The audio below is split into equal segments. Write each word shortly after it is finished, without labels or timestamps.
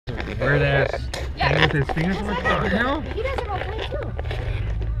weird ass Yeah, thing with his fingers. What the hell? he does it all the time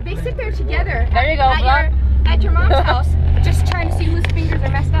too. They sit there together. There you go, at your mom's house, just trying to see whose fingers are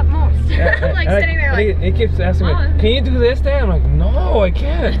messed up most. Like sitting there like. He keeps asking me, "Can you do this, Dad?" I'm like, "No, I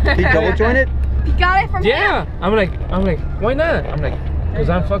can't." He double jointed? He got it from him. Yeah. I'm like, why not? I'm like, because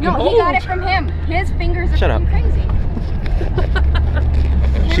I'm fucking old. No, he got it from him. His fingers are Shut up. crazy.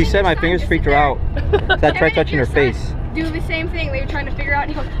 She said my fingers freaked her out. So I tried touching her face. Do the same thing. They were trying to figure out.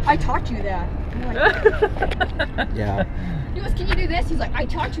 And he goes, "I taught you that." I'm like, Yeah. he goes, "Can you do this?" He's like, "I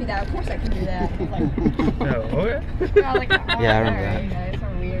taught you that. Of course I can do that." I was like, No, okay. I was like, oh, Yeah, I remember alright, that. you guys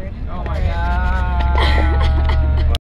are weird. Oh my god.